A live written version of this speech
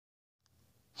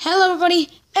Hello everybody,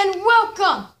 and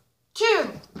welcome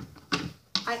to...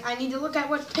 I need to look at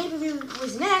what pay-per-view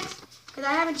was next, because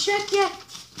I haven't checked yet.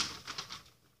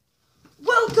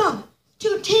 Welcome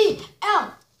to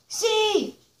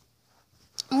TLC!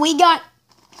 We got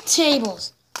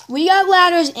tables, we got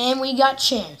ladders, and we got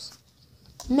chairs.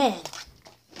 Man.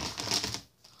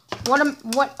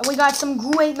 We got some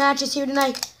great matches here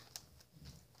tonight.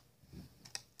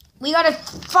 We got a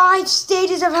 5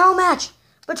 stages of hell match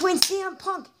between CM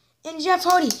Punk and Jeff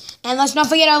Hardy. And let's not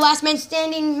forget our last man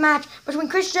standing match between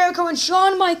Chris Jericho and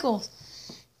Shawn Michaels.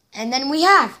 And then we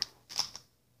have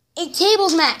a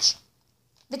tables match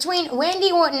between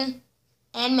Randy Orton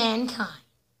and Mankind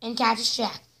and Cactus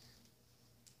Jack.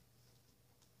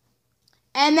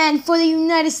 And then for the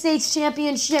United States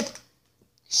Championship,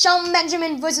 Shelton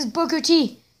Benjamin versus Booker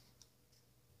T.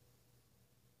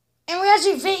 And we're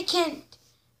actually vacant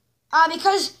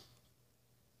because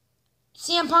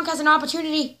CM Punk has an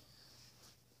opportunity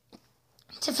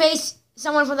to face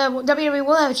someone for the WWE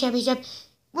World Championship.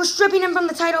 We're stripping him from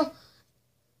the title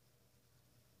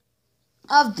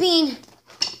of being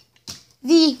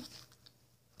the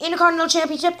Intercontinental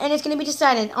Championship, and it's going to be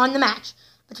decided on the match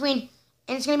between,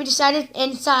 and it's going to be decided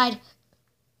inside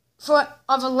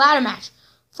of a ladder match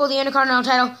for the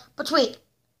Intercontinental title between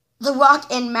The Rock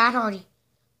and Matt Hardy.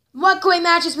 What great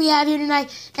matches we have here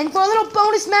tonight. And for a little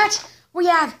bonus match, we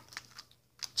have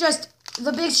just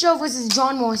The Big Show versus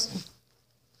John Morrison.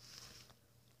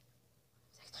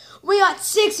 We got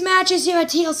 6 matches here at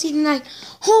TLC tonight.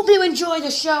 Hope you enjoy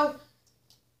the show.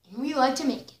 And we like to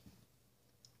make it.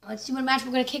 Let's see what match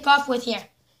we're going to kick off with here.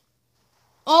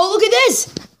 Oh, look at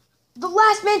this. The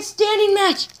last man standing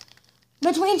match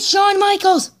between Shawn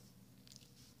Michaels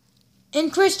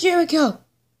and Chris Jericho.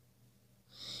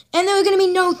 And there are going to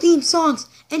be no theme songs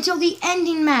until the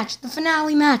ending match, the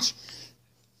finale match.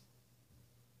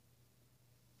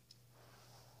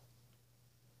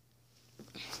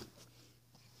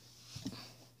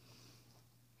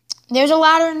 There's a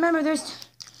ladder, and remember,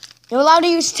 you're allowed to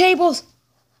use tables.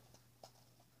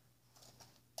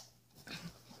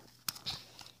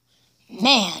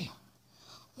 Man,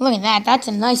 look at that. That's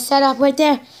a nice setup right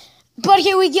there. But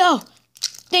here we go.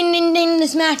 Ding, ding, ding,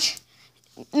 this match.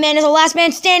 Man, it's a last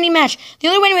man standing match. The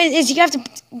only way is you have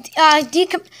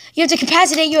to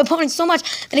capacitate your opponent so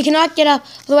much that he cannot get up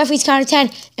for the referee's count of 10.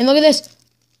 And look at this.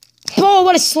 Oh,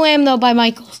 what a slam, though, by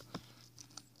Michaels.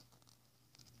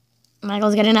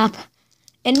 Michaels getting up.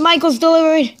 And Michaels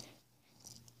delivered.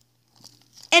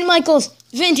 And Michaels.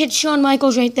 Vintage Shawn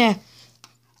Michaels right there.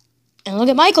 And look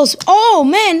at Michaels. Oh,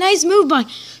 man. Nice move by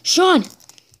Shawn.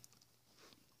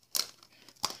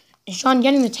 And Shawn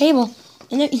getting the table.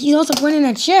 And then he's also winning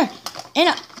a chair.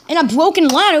 And a broken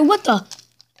ladder. What the?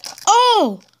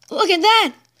 Oh, look at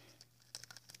that.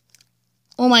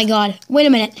 Oh, my God. Wait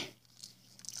a minute.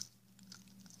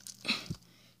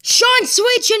 Shawn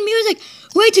switching music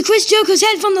right to Chris Jericho's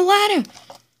head from the ladder.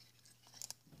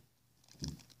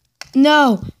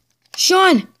 No.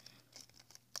 Shawn.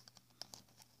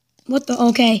 What the?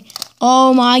 Okay.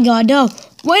 Oh, my God. No.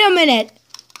 Wait a minute.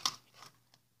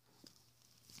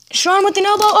 Shawn with an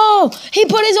elbow. Oh, he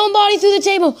put his own body through the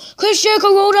table. Chris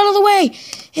Jericho rolled out of the way.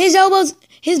 His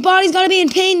body's got to be in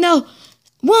pain, though.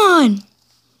 1,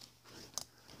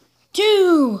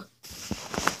 2,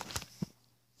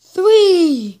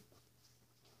 3,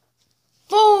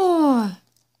 4,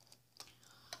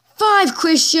 5.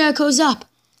 Chris Jericho's up.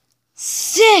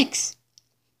 6,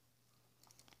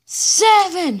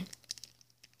 7,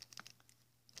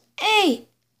 8,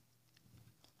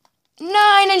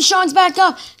 9, and Shawn's back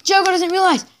up. Jericho doesn't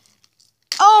realize.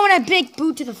 Oh, and a big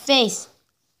boot to the face.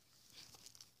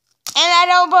 And that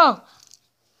elbow.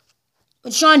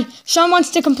 But Shawn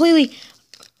wants to completely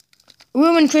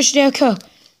ruin Chris Jericho.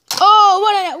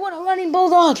 Oh, what a running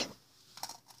bulldog.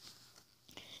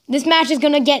 This match is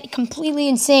going to get completely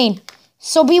insane.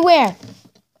 So beware.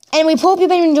 And we hope you've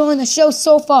been enjoying the show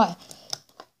so far.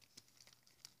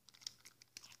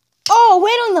 Oh,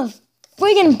 wait on the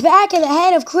friggin' back of the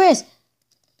head of Chris.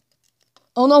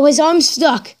 Oh no, his arm's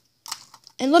stuck.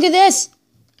 And look at this.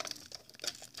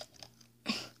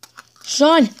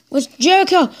 Shawn with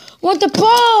Jericho. What the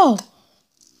ball?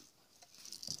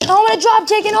 Oh, and a drop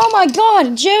kick, and oh my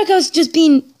God. Jericho's just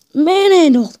being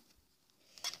manhandled.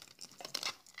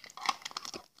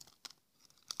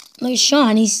 Look at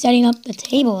Shawn. He's setting up the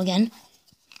table again.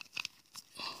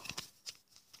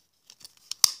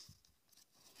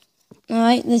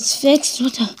 Alright, that's fixed.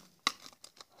 What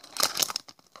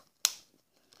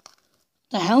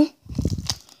the hell?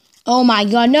 Oh my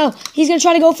God, no. He's going to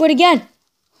try to go for it again.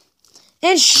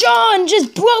 And Shawn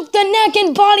just broke the neck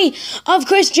and body of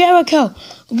Chris Jericho.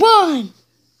 1,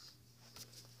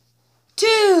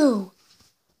 2,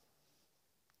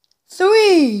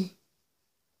 3,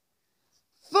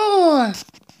 4,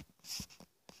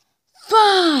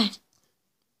 5,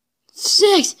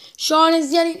 6.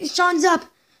 Sean's up.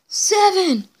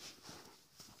 7,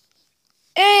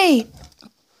 8,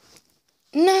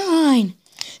 9.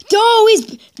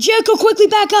 Jericho quickly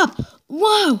back up.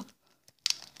 Wow.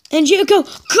 And Jericho,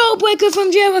 code breaker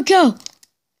from Jericho.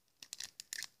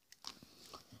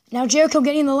 Now Jericho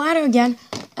getting the ladder again,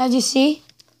 as you see.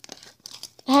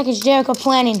 The heck is Jericho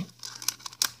planning?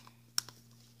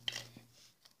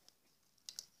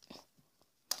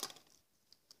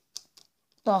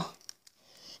 Oh.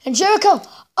 And Jericho,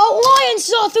 a lion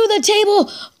saw through the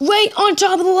table right on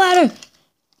top of the ladder.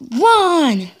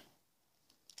 1,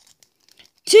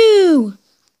 2,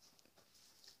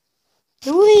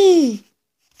 3,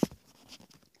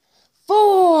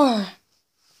 4,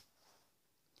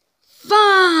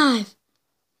 5,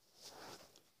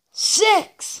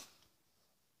 6,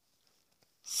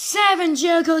 7.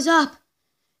 Jericho's up.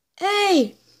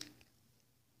 8,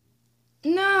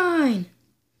 9.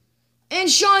 And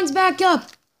Sean's back up.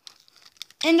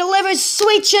 And delivers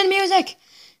sweet chin music.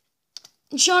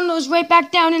 And Sean goes right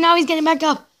back down, and now he's getting back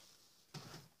up.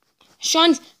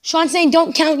 Sean's saying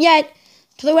don't count yet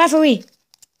to the referee.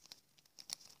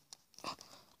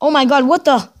 Oh my God, what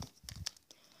the?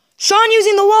 Sean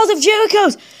using the walls of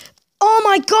Jericho's. Oh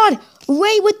my God,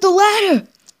 right with the ladder.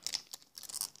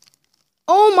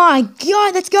 Oh my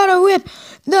God, that's gotta rip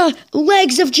the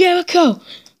legs of Jericho.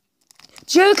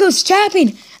 Jericho's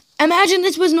tapping. Imagine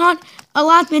this was not a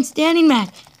last man standing match.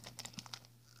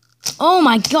 Oh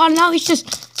my God, now he's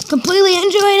just completely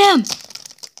enjoying him.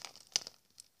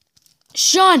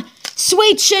 Sean,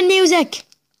 sweet chin music.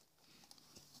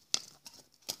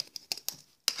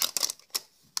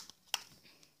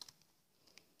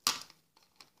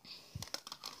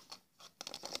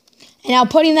 And now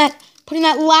putting that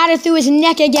ladder through his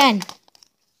neck again.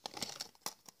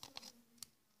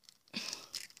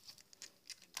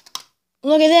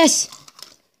 Look at this.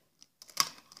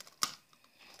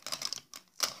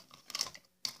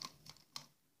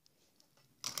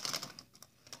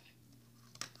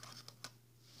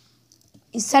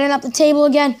 He's setting up the table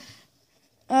again.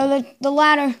 The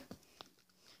ladder. And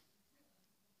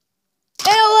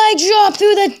a leg drop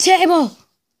through the table.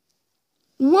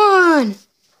 1.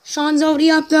 Sean's already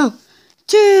up though.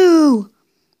 2,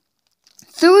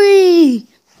 3,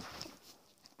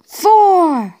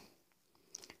 4,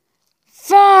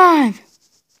 5,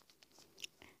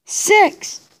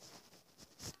 6,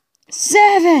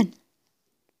 7,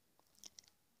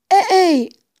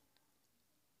 8,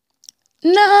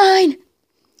 9,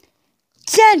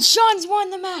 10. Sean's won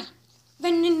the match.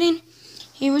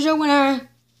 Here was your winner,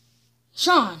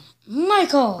 Shawn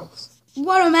Michaels.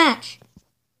 What a match.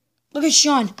 Look at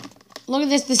Sean. Look at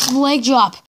this leg drop.